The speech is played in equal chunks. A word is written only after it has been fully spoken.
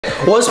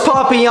What's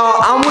poppin', y'all?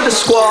 I'm with the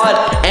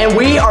squad, and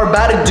we are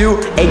about to do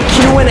a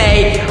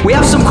Q&A. We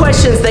have some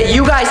questions that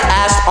you guys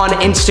asked on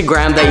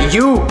Instagram that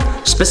you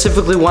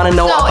specifically want to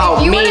know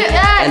about me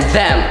and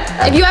them.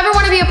 If you ever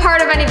want to be a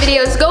part of any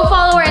videos, go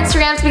follow our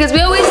Instagrams because we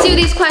always do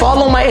these questions.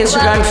 Follow my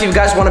Instagram if you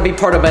guys want to be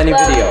part of any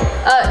video.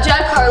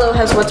 Jack Harlow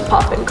has What's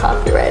Poppin'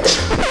 copyrighted.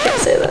 Can't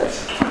say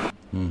that.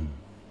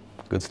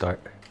 Good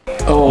start.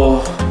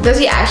 Oh. Does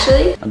he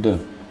actually? I do.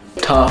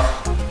 Tough.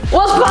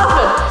 What's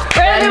poppin'?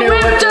 Brandon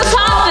Whip just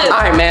poppin'!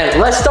 Alright, man,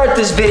 let's start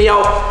this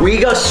video. We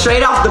go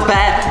straight off the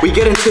bat. We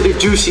get into the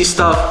juicy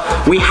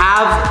stuff. We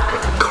have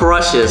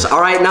crushes.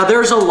 Alright, now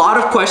there's a lot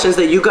of questions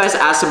that you guys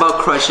asked about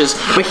crushes,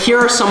 but here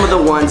are some of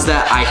the ones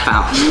that I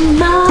found.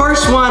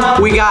 First one,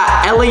 we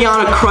got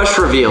Eliana crush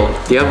reveal.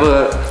 Do you have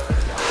a...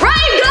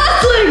 Ryan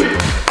Gosling!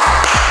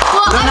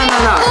 Well,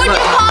 who would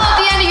you call at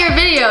the end of your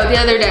video the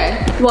other day?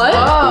 What?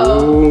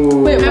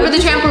 Oh. Wait, remember the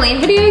trampoline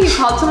video? You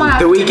called someone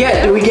after do we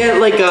get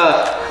like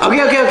a...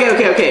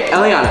 Okay,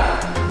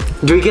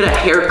 Eliana. Do we get a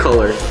hair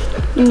color?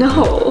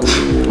 No.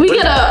 We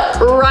get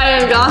a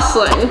Ryan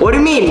Gosling. What do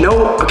you mean?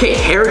 No, okay,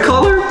 hair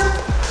color?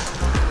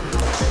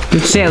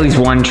 You'd say at least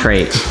one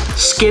trait.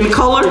 Skin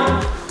color?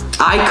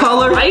 Eye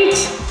color? Right?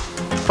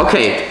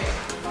 Okay,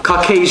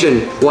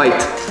 Caucasian,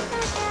 white.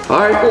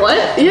 Alright.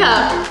 What?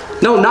 Yeah.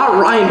 No, not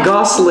Ryan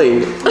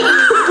Gosling.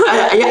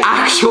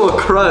 Actual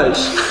crush.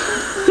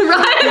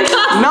 Ryan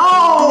Gosling.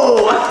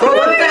 No! Bro,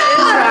 what is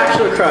your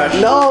actual crush?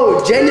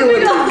 No,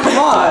 genuinely, come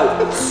on.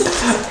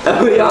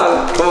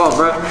 Eliana, come on,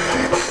 bro.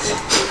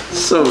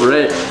 So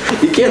red.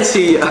 You can't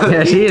see.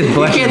 Yeah, she is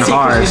blushing hard. You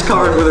can't see she's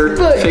covered with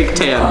her fake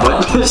tan,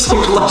 but she's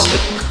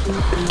blushing.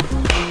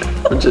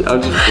 I'm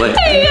just playing.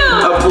 Hey,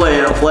 I'm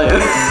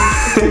playing.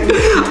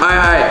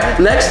 Alright,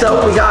 next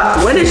up we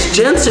got, when is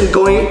Jensen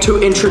going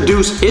to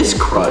introduce his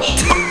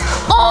crush?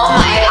 Oh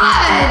my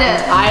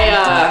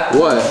god!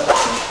 What?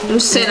 I'm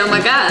just saying, oh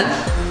my god.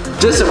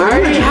 Jensen, I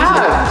already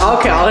have.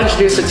 Okay, I'll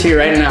introduce it to you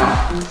right now.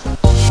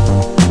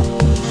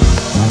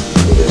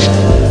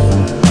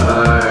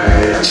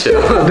 Alright,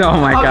 chill. Oh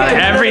my god,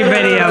 every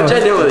video.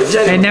 Genuinely.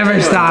 It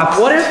never stops.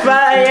 What if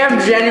I am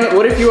genuine?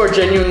 What if you are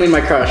genuinely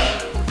my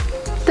crush?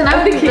 Then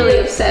I would be really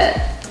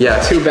upset.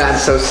 Yeah, Too bad,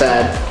 so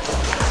sad.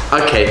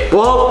 okay,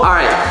 well,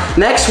 alright.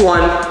 Next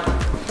one.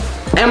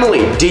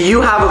 Emily, do you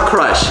have a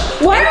crush?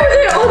 Why are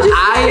they all just...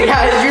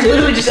 Yeah, you're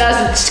literally just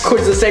asking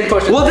the same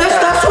question. Well,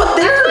 that's what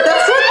they were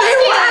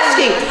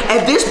asking.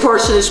 And this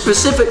person is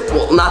specific,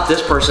 well, not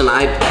this person,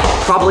 I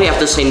probably have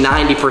to say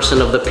 90%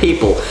 of the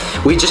people.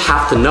 We just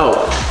have to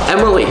know.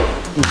 Emily,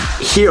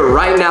 here,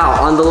 right now,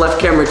 on the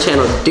left camera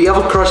channel, do you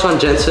have a crush on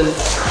Jensen?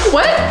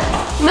 What?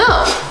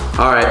 No.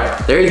 All right,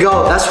 there you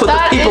go. That's what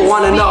the people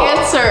want to know.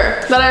 That's the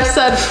answer that I've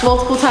said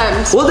multiple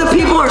times. Well, the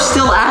people are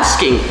still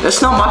asking. It's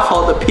not my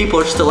fault that people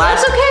are still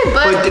asking.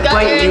 That's okay, but you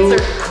got your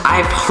answer.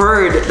 I've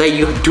heard that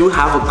you do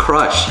have a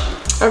crush.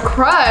 A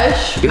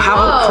crush? You have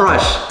a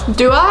crush.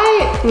 Do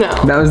I? No.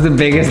 That was the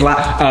biggest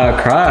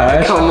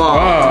crush. Come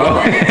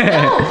on.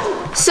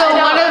 No. So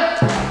one of...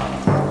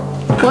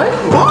 What?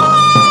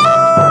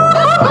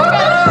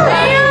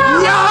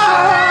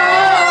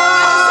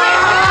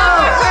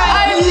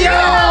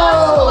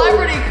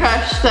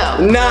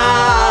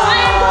 Nah.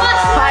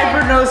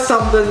 Piper knows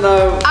something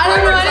though. I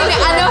don't know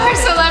anything. I know her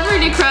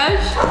celebrity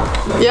crush.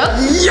 Yep.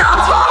 Yeah.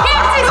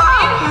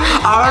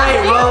 All right,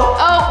 bro.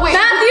 Oh, wait.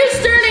 Matthew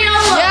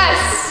Sturniolo.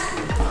 Yes.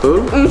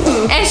 Who?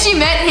 And she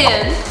met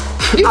him.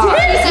 You She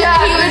did? said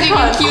that he was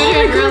even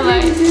cuter in real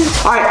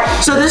life. All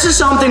right, so this is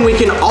something we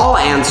can all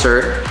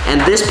answer, and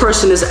this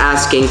person is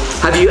asking,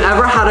 have you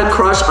ever had a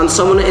crush on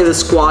someone in the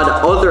squad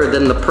other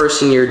than the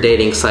person you're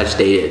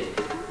dating/dated?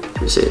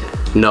 Is it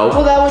no?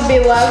 Well, that would be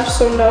Lev,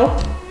 so no.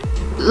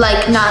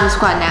 Like, not in the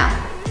squad now,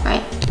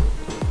 right?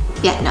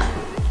 Yeah, no.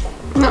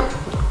 No.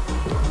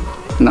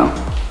 No.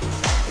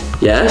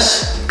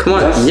 Yes? Come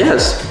on,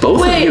 yes.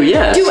 Both Wait, of you,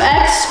 yes. do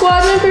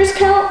ex-squad members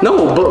count?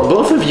 No,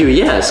 both of you,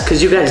 yes,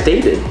 because you guys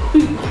dated.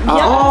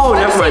 Oh,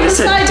 never mind, I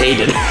said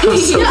dated. I'm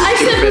so I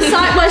said stupid.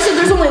 beside, well, I said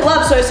there's only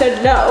Lev, so I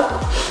said no.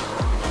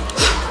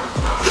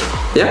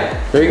 Yeah,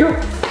 there you go.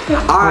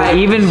 All right.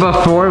 Even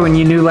before, when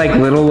you knew like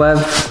little Lev,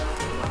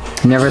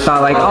 you never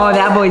thought like, oh,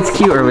 that boy's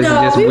cute, or was it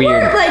just we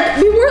weird?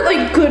 We weren't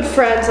like good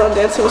friends on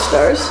Dancing with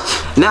Stars.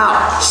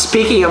 Now,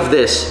 speaking of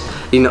this,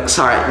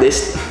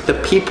 the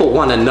people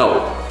want to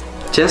know.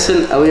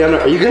 Jensen, Eliana,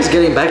 are you guys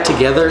getting back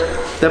together?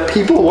 The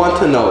people want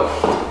to know.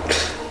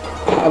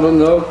 I don't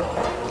know.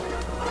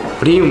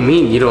 What do you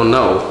mean you don't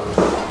know?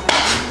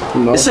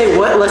 No. Say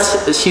what?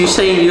 You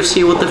saying you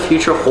see what the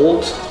future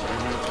holds?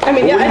 I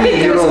mean, yeah, What do you I think mean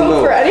you there's don't hope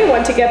know? for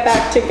anyone to get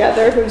back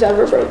together who's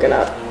ever broken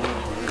up.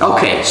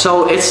 Okay,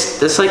 so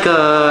it's like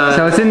a...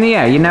 So it's in the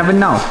air, you never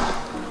know.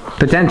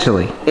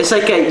 Potentially. It's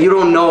like you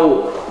don't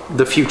know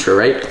the future,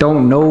 right?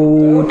 Don't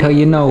know till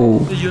you know.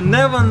 You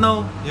never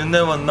know, you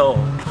never know.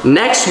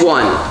 Next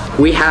one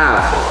we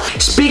have.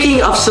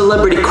 Speaking of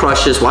celebrity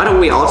crushes, why don't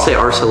we all say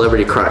our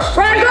celebrity crush?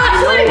 Ryan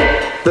Gosling!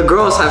 The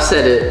girls have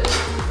said it.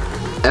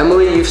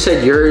 Emily, you've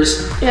said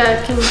yours.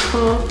 Yeah, I can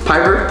call.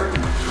 Piper?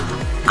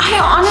 I I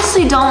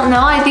honestly don't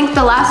know. I think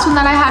the last one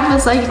that I had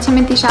was like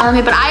Timothy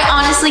Chalamet, but I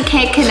honestly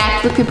can't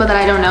connect with people that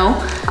I don't know.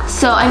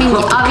 So I mean,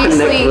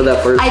 obviously,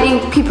 I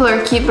think people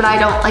are cute, but I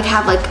don't like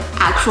have like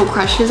actual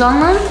crushes on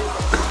them.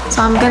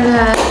 So I'm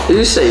gonna. Did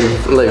you say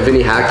like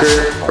Vinny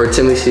Hacker or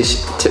Timothy?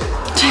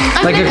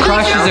 Like a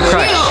crush is a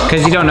crush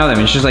because you don't know them.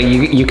 It's just like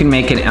you can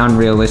make an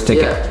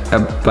unrealistic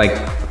like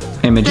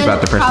image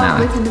about the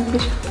personality.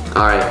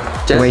 All right,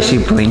 the way she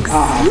blinks.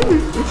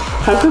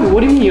 How come?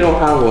 What do you mean you don't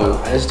have one?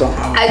 I just don't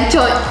have one. I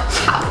don't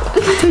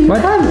have one.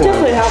 What?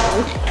 Definitely have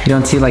one. You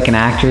don't see like an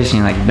actress and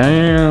you're like,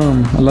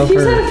 damn, I love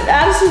He's her. had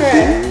Addison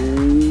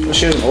Rae. Well,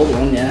 she was an old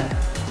one, yeah.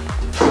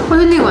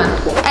 What's a new one?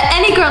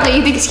 Any girl that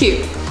you think is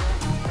cute.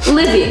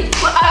 Livy.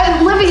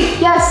 Livy,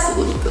 yes.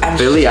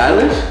 Billie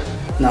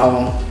Eilish?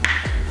 No.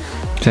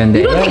 Zendaya?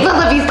 You don't think that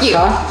Livy's cute?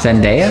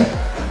 Zendaya?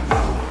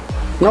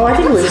 No, I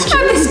think Liv's Try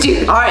cute. this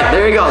dude. All right,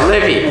 there you go,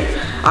 Livy.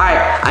 All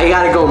right, I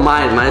gotta go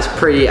mine. Mine's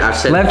pretty. I've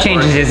said. Lev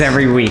changes his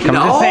every week. I'm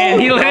just saying.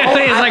 He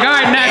literally is like, all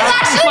right,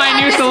 next, my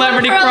new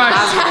celebrity crush.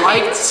 I've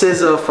liked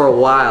SZA for a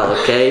while.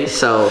 Okay,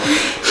 so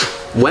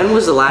when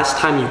was the last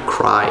time you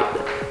cried?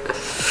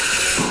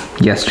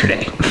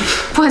 Yesterday.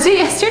 Was it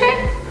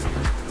yesterday?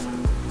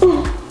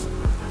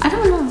 I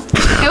don't know.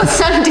 It was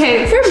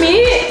Sunday. For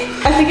me,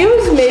 I think it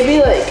was maybe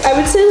like, I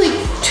would say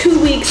like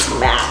 2 weeks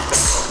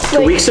max.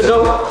 2 weeks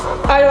ago?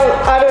 I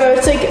don't know.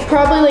 It's like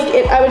probably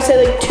like I would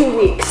say like 2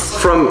 weeks.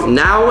 From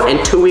now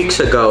and 2 weeks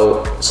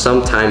ago,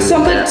 sometime.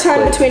 Some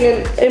time between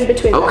in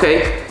between.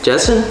 Okay,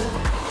 Jessen.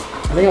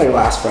 I think like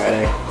last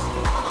Friday.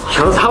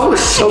 Yo, that was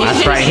so.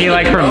 That's right. He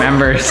like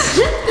remembers.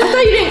 I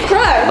thought you didn't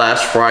cry.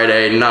 Last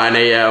Friday, 9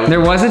 a.m.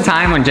 There was a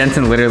time when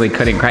Jensen literally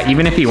couldn't cry,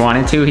 even if he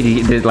wanted to.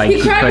 He did like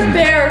He cried couldn't.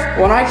 with Bear.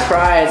 When I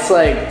cry, it's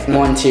like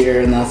one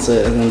tear and that's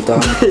it, and then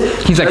done.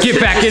 He's like, get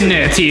back in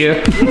there,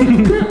 Tia.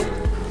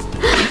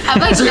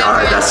 I've like All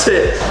right, that's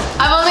it.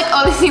 I've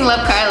only seen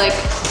Lev cry like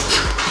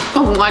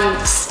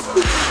once.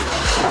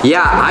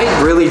 Yeah, I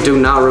really do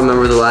not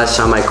remember the last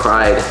time I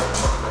cried.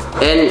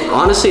 And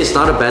honestly, it's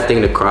not a bad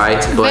thing to cry,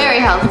 but Very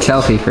healthy. It's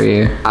healthy for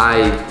you.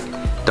 I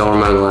don't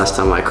remember the last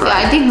time I cried.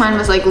 Yeah, I think mine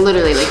was like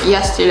literally like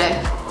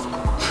yesterday.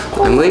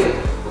 Emily?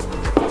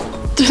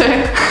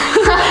 Today.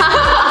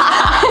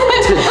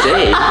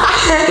 Today?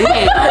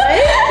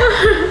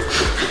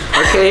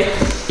 Okay,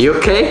 you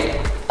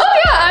okay? Oh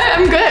yeah,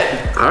 I'm good.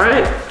 All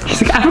right.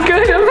 She's like, I'm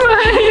good, I'm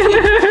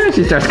fine.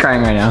 She starts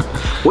crying right now.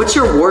 What's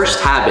your worst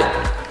habit?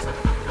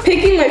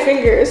 Picking my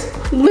fingers.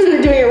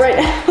 Literally doing it right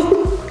now.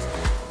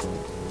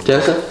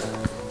 Jessica?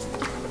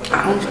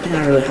 I don't think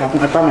I really have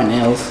one. I bite my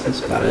nails. That's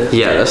about it.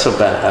 Yeah, that's a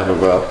bad habit,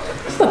 bro.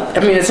 I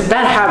mean, it's a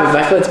bad habit,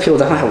 but I feel like people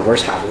definitely have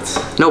worse habits.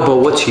 No, but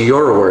what's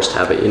your worst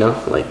habit, you know?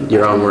 Like,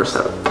 your own worst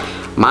habit.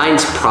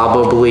 Mine's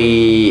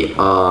probably, I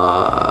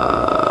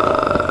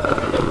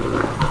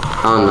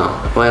don't know.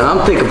 Well,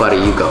 I'm thinking about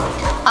it, you go.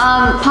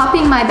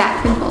 Popping my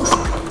back pimples.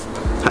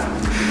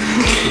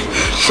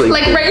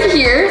 Like right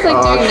here,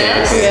 like doing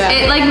this. Yeah.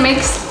 It like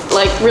makes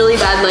like really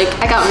bad, like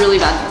I got really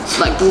bad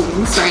like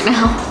wounds right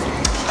now.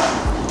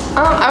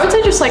 I would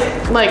say just like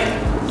I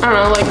don't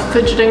know, like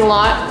fidgeting a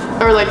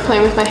lot or like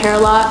playing with my hair a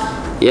lot.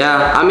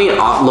 Yeah, I mean,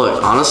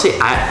 look, honestly,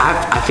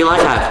 I feel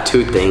like I have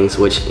two things,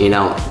 which, you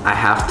know, I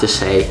have to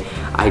say.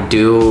 I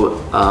do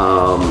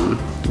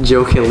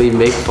jokingly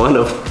make fun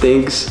of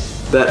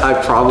things that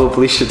I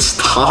probably should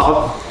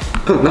stop.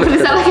 But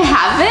is that like a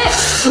habit?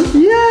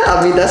 Yeah,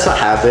 I mean, that's a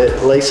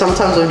habit. Like,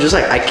 sometimes I'm just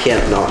like, I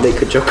can't not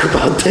make a joke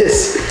about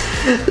this.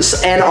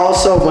 And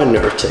also my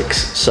nerve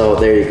ticks. So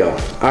there you go.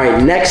 All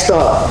right, next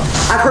up.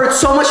 I've heard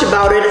so much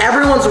about it.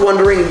 Everyone's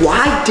wondering,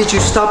 why did you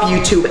stop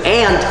YouTube?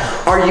 And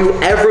are you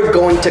ever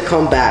going to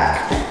come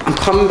back? I'm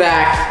coming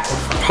back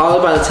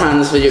probably by the time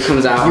this video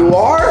comes out. You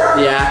are?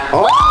 Yeah.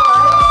 Oh.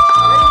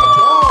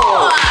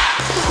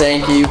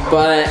 Thank you,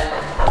 but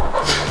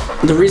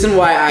the reason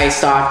why I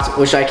stopped,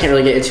 which I can't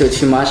really get into it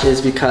too much,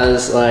 is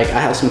because like I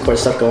have some court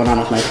stuff going on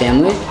with my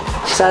family,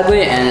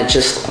 sadly, and it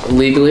just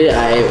legally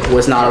I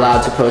was not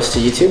allowed to post to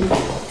YouTube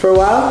for a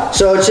while.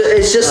 So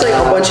it's just like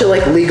a bunch of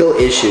like legal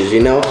issues,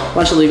 you know? A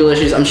bunch of legal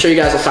issues. I'm sure you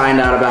guys will find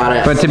out about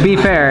it. But to be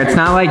fair, it's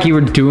not like you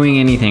were doing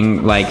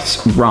anything like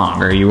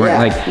wrong, or you weren't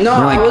like. No,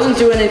 you were, like, I wasn't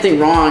doing anything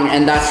wrong,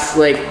 and that's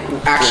like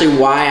actually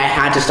why I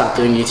had to stop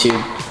doing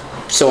YouTube.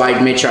 So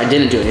I made sure I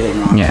didn't do anything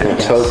wrong. Yeah.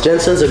 So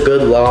Jensen's a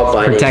good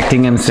law-abiding.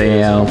 protecting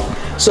himself.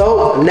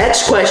 So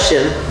next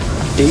question: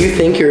 do you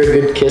think you're a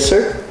good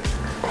kisser?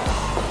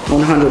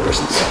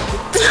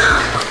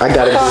 100%. I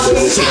gotta do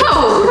this.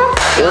 Oh,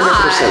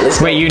 100%. Let's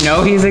go. Wait, you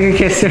know he's a good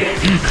kisser?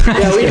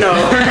 Yeah, we know.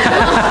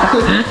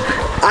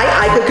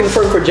 I could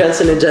confirm for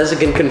Jensen, and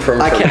Jessica can confirm.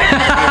 I can't.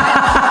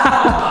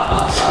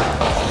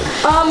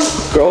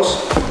 Girls.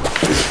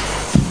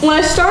 When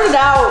I started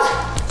out,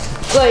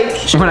 like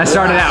When I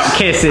started out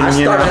kissing, I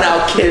you know. started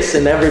out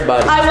kissing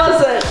everybody. I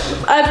wasn't.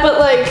 But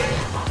like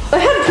I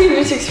had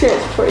previous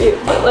experience before you,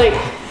 but like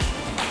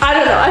I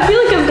don't know. I feel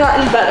like I've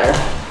gotten better.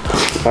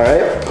 All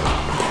right.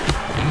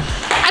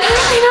 I don't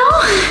really know.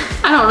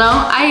 I don't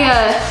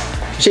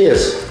know. She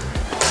is.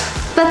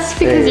 That's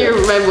because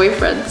you're my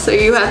boyfriend, so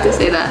you have to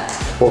say that.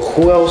 Well,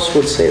 who else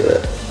would say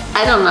that?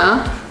 I don't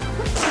know.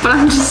 But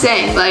I'm just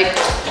saying, like,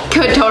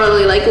 could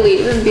totally like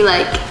leave and be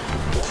like,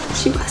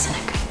 she wasn't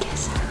a good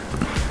kisser.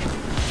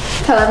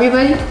 Tell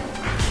everybody.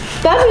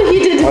 That's what he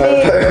did to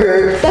me.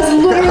 That's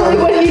literally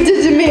what he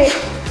did to me.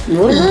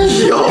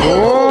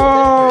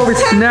 Oh,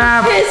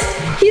 snap.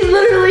 He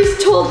literally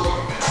told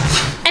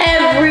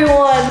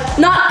everyone.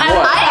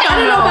 I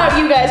don't know about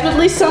you guys, but at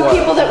least some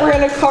people that were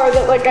in a car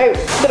that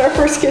that our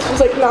first kiss was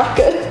like not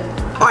good.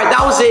 All right,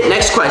 that was it.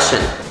 Next question.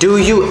 Do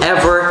you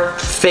ever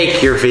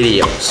fake your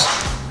videos?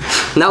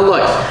 Now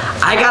look,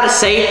 I gotta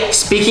say,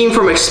 speaking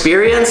from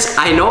experience,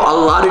 I know a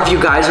lot of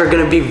you guys are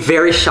gonna be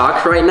very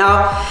shocked right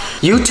now.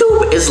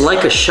 YouTube is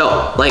like a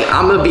show. Like,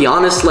 I'm gonna be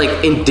honest,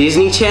 like in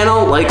Disney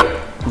Channel, like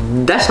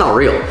that's not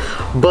real.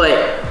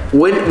 But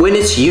when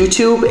it's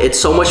YouTube, it's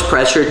so much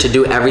pressure to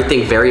do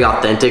everything very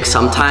authentic.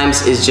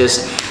 Sometimes it's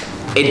just,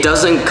 it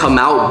doesn't come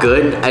out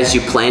good as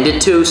you planned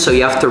it to, so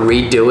you have to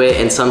redo it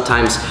and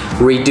sometimes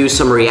redo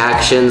some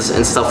reactions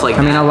and stuff like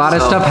that. I mean, a lot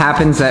of stuff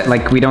happens that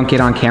like we don't get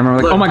on camera. We're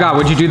like, look, oh my God,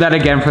 would you do that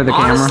again for the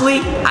camera? Honestly,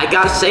 I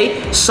gotta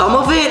say, some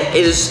of it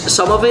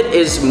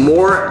is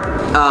more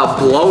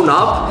blown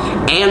up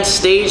and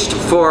staged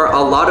for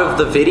a lot of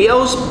the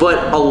videos,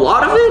 but a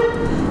lot of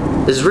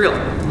it is real.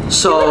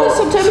 So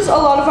sometimes a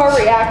lot of our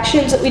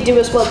reactions that we do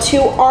as well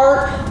too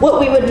aren't what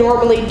we would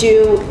normally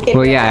do.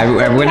 Well,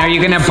 yeah. When are you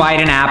gonna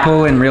bite an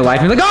apple in real life?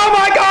 You're like, oh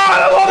my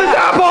God, I love this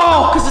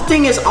apple! Because the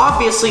thing is,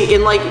 obviously,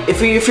 in like,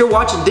 if you're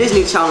watching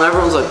Disney Channel,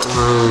 everyone's like,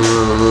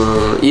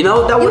 you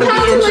know, that wouldn't be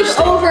interesting. You have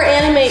to like over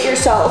animate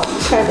yourself,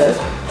 kind of.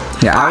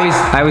 Yeah, I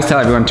always tell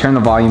everyone, turn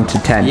the volume to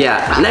 10.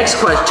 Yeah. Next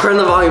question, turn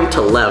the volume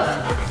to Lev.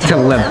 To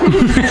Lev.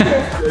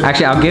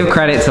 Actually, I'll give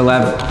credit to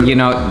Lev. You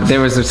know, there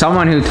was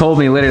someone who told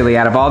me literally,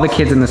 out of all the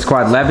kids in the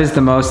squad, Lev is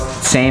the most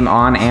same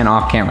on and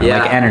off camera,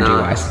 like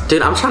energy-wise.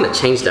 Dude, I'm trying to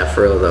change that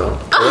for real though.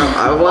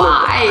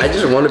 I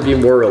just want to be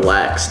more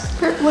relaxed.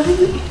 What are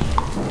you?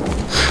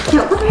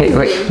 Hey,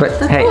 wait, but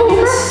hey.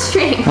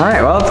 Straight. All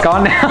right, well, it's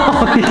gone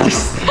now.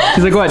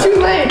 He's like, what?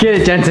 Get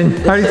it,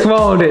 Jensen. I already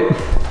swallowed it.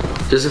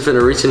 Just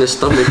finna reach in his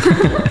stomach.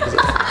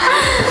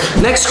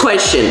 Next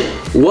question.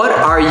 What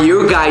are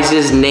your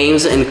guys'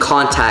 names and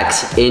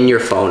contacts in your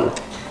phone?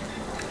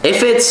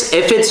 If it's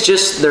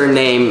just their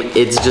name,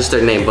 it's just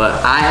their name.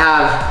 But I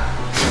have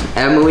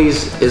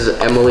Emily's is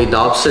Emily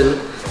Dobson.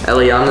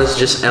 Eliana's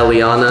just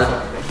Eliana.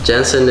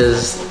 Jensen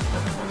is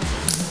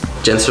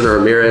Jensen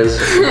Ramirez.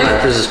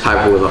 Piper's is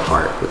Piper with a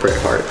heart, with a red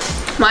heart.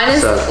 Mine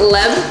is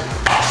Leb.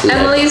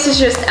 Emily's is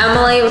just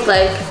Emily with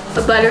like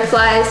the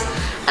butterflies.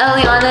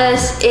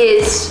 Eliana's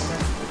is,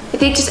 I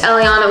think, just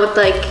Eliana with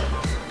like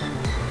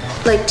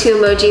 2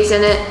 emojis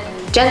in it.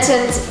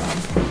 Jensen's,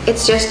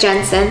 it's just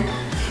Jensen.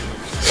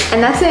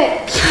 And that's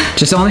it.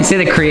 Just only say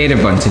the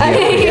creative one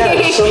today.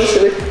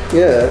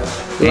 Yeah.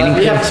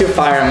 You have 2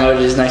 fire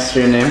emojis next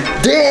to your name.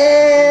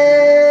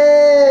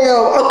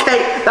 Damn! Okay,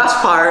 that's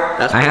fire.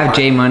 That's I have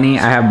J Money,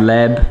 I have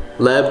Leb,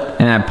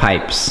 and I have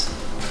Pipes.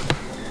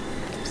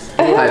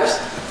 Pipes.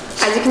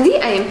 As you can see,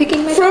 I am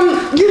picking my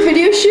From your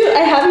video shoot, I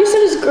have you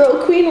set as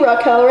Girl Queen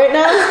Rockelle right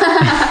now.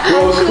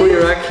 Girl Queen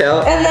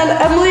Rockelle. And then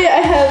Emily,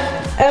 I have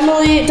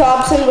Emily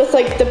Dobson with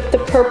like the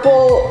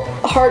purple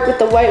heart with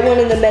the white one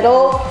in the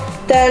middle.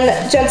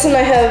 Then Jensen,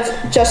 I have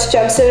just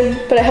Jensen,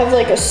 but I have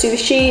like a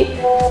sushi,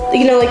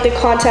 you know, like the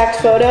contact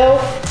photo.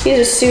 He's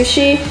a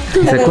sushi.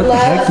 And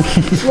like,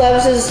 then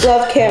Lev's is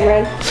Lev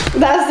Cameron.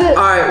 That's it.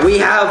 All right, we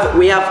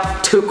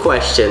have 2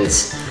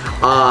 questions.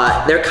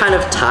 They're kind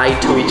of tied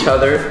to each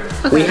other.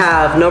 Okay. We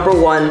have number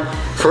 1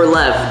 for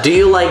Lev. Do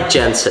you like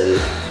Jensen?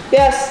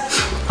 Yes.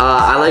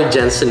 I like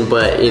Jensen,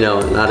 but you know,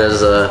 not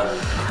as a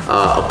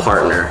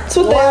partner. That's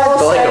what they all but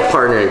say. like a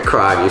partner in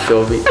crime, you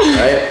feel me?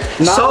 Right?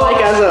 Not so like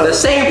as a the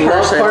same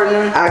person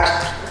partner.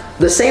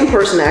 The same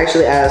person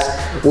actually asked,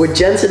 would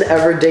Jensen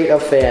ever date a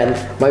fan?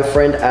 My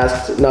friend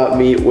asked, not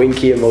me,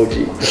 winky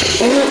emoji.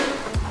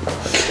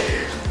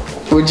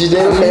 Would you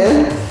date a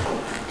fan?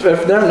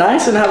 If they're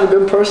nice and have a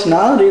good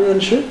personality, then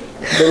sure.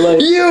 But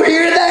like, you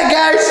hear that,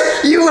 guys?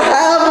 You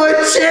have a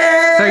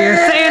chance! So you're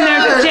saying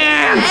there's a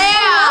chance! Yeah!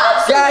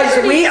 Guys,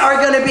 we are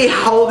gonna be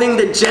holding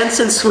the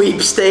Jensen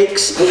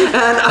sweepstakes. And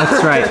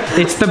that's right.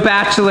 It's the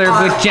Bachelor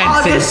with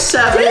Jensen. August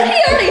 7th. Didn't he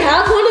already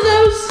have one of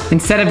those?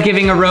 Instead of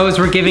giving a rose,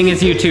 we're giving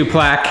his YouTube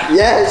plaque.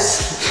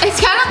 Yes. It's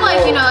kind of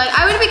like, you know, like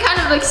I would be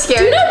kind of like scared.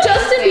 Do you know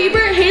Justin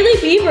Bieber? Hailey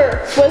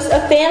Bieber was a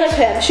fan of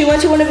him. She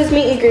went to one of his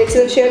meet and greets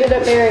and then she ended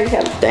up marrying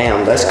him.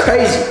 Damn, that's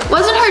crazy.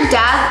 Wasn't her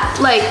dad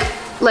like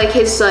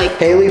his like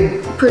Haley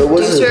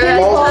producer?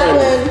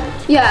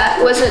 Yeah,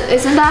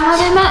 isn't that how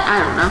they met? I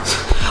don't know.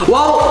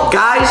 Well,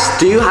 guys,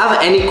 do you have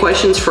any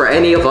questions for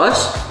any of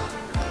us?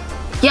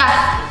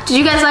 Yeah. Did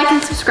you guys like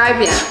and subscribe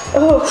yet?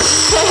 Oh.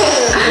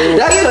 You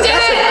did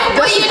it!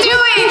 What are you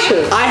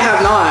doing? I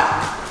have not.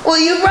 Well,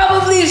 you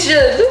probably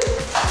should.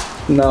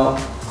 No.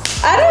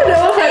 I don't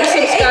know if I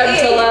subscribed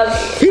to Love.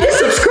 He didn't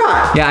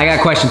subscribe. Yeah, I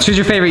got questions. Who's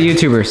your favorite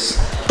YouTubers?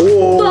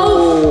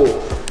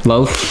 Loaf.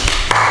 Loaf?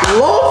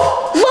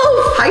 Loaf?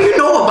 Loaf? How you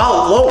know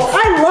about Loaf?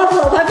 I love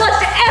Love. I've watched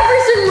watched every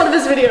single one of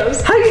his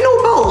videos. How do you know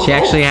about She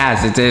actually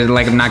has. It's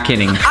like, I'm not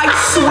kidding. I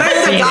swear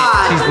to Seen it.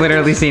 God. She's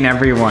literally seen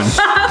every one.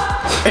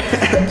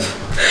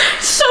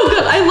 So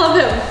good. I love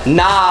him.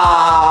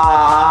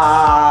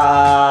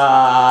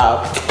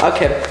 Nah.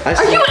 Okay. I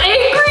see. Are you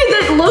angry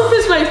that Loaf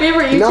is my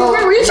favorite YouTuber? No,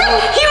 Were you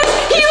trying, he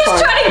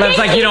was trying to That's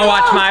like, you don't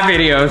watch my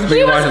videos, but He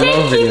you was watch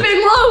Lowe's videos.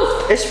 gatekeeping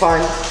Loaf. It's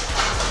fine.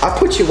 I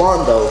put you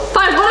on though.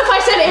 Fine, what if I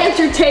said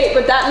Andrew Tate?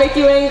 Would that make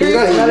you angry? He's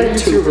not a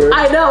YouTuber.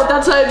 I know,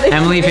 that's why I made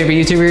Emily, favorite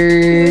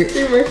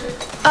YouTuber?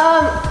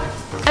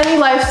 Any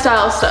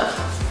lifestyle stuff.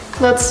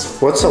 That's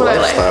What's a what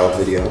lifestyle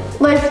video?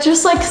 Like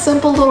just like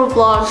simple little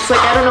vlogs. Like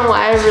I don't know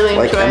why I really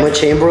Like enjoy. Emma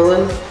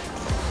Chamberlain?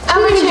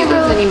 Emma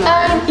Chamberlain anymore.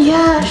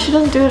 yeah, she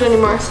doesn't do it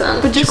anymore.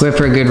 But just Quit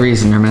for a good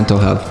reason, her mental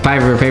health.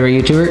 Favorite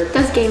YouTuber?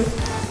 does game.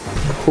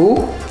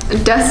 Who?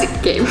 Does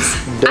games.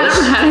 I don't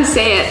know how to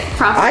say it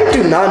properly. I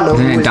do not know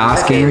Isn't who it is my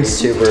DOS favorite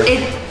games? YouTuber.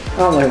 I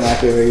don't know who my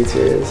favorite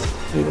YouTuber is.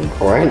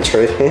 Ryan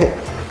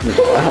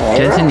Trahan.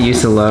 Jensen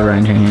used to love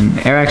Ryan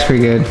Trahan. Eric's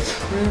pretty good.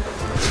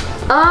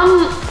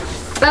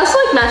 That's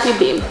like Matthew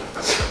Beam.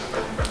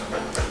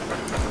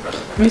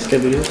 He's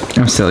good videos.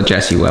 I'm still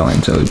Jesse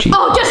Wellens, OG.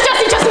 Oh, Jesse.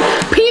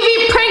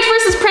 PV, pranks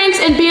versus pranks,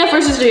 and BF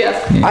versus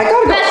GF. I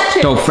gotta Best go.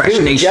 chick. Dope Fresh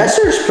Dude, Nation.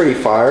 Jesser's pretty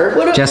fire.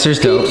 Jesser's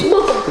dope.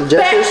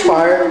 Jesser's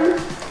fire.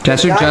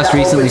 Jesser Guy just that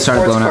recently opens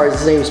started sports blowing cars, up.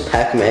 His name's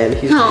Pac-Man.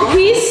 He's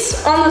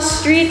He's on the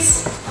streets.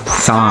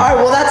 Song. Alright,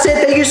 well that's it.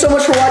 Thank you so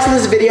much for watching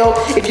this video.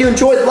 If you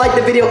enjoyed, like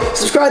the video,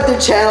 subscribe to the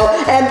channel,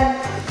 and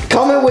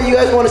comment what you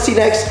guys want to see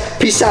next.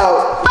 Peace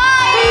out.